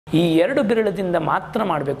ಈ 2 ಬೆರಳದಿಂದ ಮಾತ್ರ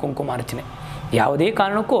ಮಾಡಬೇಕು ಕುಂಕುಮಾರ್ಚನೆ. ಯಾವುದೇ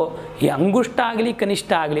ಕಾರಣಕ್ಕೂ ಈ ಅಂಗುಷ್ಟ ಆಗಲಿ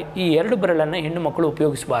ಕನಿಷ್ಠ ಆಗಲಿ ಈ 2 ಬೆರಳನ್ನು ಹೆಣ್ಣು ಮಕ್ಕಳು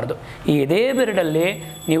ಉಪಯೋಗಿಸಬಾರ್ದು. ಈ ಇದೇ ಬೆರಳಲ್ಲಿ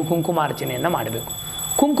ನೀವು ಕುಂಕುಮಾರ್ಚನೆಯನ್ನು ಮಾಡಬೇಕು.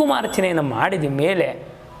 ಕುಂಕುಮಾರ್ಚನೆಯನ್ನು ಮಾಡಿದ ಮೇಲೆ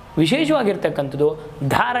ವಿಶೇಷವಾಗಿರ್ತಕ್ಕಂಥದ್ದು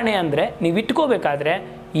ಧಾರಣೆ ಅಂದರೆ ನೀವು ಇಟ್ಕೋಬೇಕಾದ್ರೆ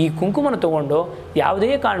ಈ ಕುಂಕುಮನ ತಗೊಂಡು ಯಾವುದೇ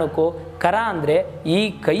ಕಾರಣಕ್ಕೂ ಕರ ಅಂದರೆ ಈ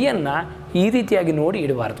ಕೈಯನ್ನು ಈ ರೀತಿಯಾಗಿ ನೋಡಿ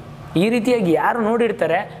ಇಡಬಾರ್ದು. ಈ ರೀತಿಯಾಗಿ ಯಾರು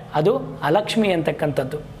ನೋಡಿರ್ತಾರೆ ಅದು ಅಲಕ್ಷ್ಮಿ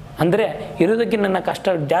ಅಂತಕ್ಕಂಥದ್ದು. ಅಂದರೆ ಇರೋದಕ್ಕೆ ನನ್ನ ಕಷ್ಟ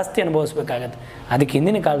ಜಾಸ್ತಿ ಅನುಭವಿಸ್ಬೇಕಾಗತ್ತೆ. ಅದಕ್ಕೆ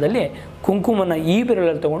ಹಿಂದಿನ ಕಾಲದಲ್ಲಿ ಕುಂಕುಮನ ಈ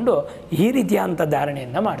ಬೆರಳಲ್ಲಿ ತೊಗೊಂಡು ಈ ರೀತಿಯಾದಂಥ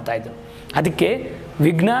ಧಾರಣೆಯನ್ನು ಮಾಡ್ತಾಯಿದ್ರು. ಅದಕ್ಕೆ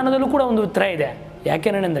ವಿಜ್ಞಾನದಲ್ಲೂ ಕೂಡ ಒಂದು ಉತ್ತರ ಇದೆ.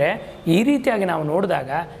 ಯಾಕೆಂದರೆ ಈ ರೀತಿಯಾಗಿ ನಾವು ನೋಡಿದಾಗ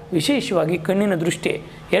ವಿಶೇಷವಾಗಿ ಕಣ್ಣಿನ ದೃಷ್ಟಿ,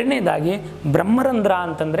 ಎರಡನೇದಾಗಿ ಬ್ರಹ್ಮರಂಧ್ರ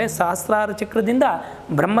ಅಂತಂದರೆ ಸಹಸ್ರಾರ ಚಕ್ರದಿಂದ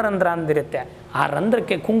ಬ್ರಹ್ಮರಂಧ್ರ ಅಂದಿರುತ್ತೆ. ಆ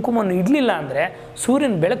ರಂಧ್ರಕ್ಕೆ ಕುಂಕುಮವನ್ನು ಇಡಲಿಲ್ಲ ಅಂದರೆ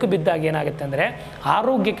ಸೂರ್ಯನ ಬೆಳಕು ಬಿದ್ದಾಗ ಏನಾಗುತ್ತೆ ಅಂದರೆ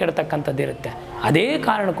ಆರೋಗ್ಯ ಕೆಡತಕ್ಕಂಥದ್ದು ಇರುತ್ತೆ. ಅದೇ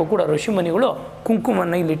ಕಾರಣಕ್ಕೂ ಕೂಡ ಋಷಿಮುನಿಗಳು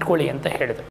ಕುಂಕುಮವನ್ನು ಇಲ್ಲಿ ಇಟ್ಕೊಳ್ಳಿ ಅಂತ ಹೇಳಿದರು.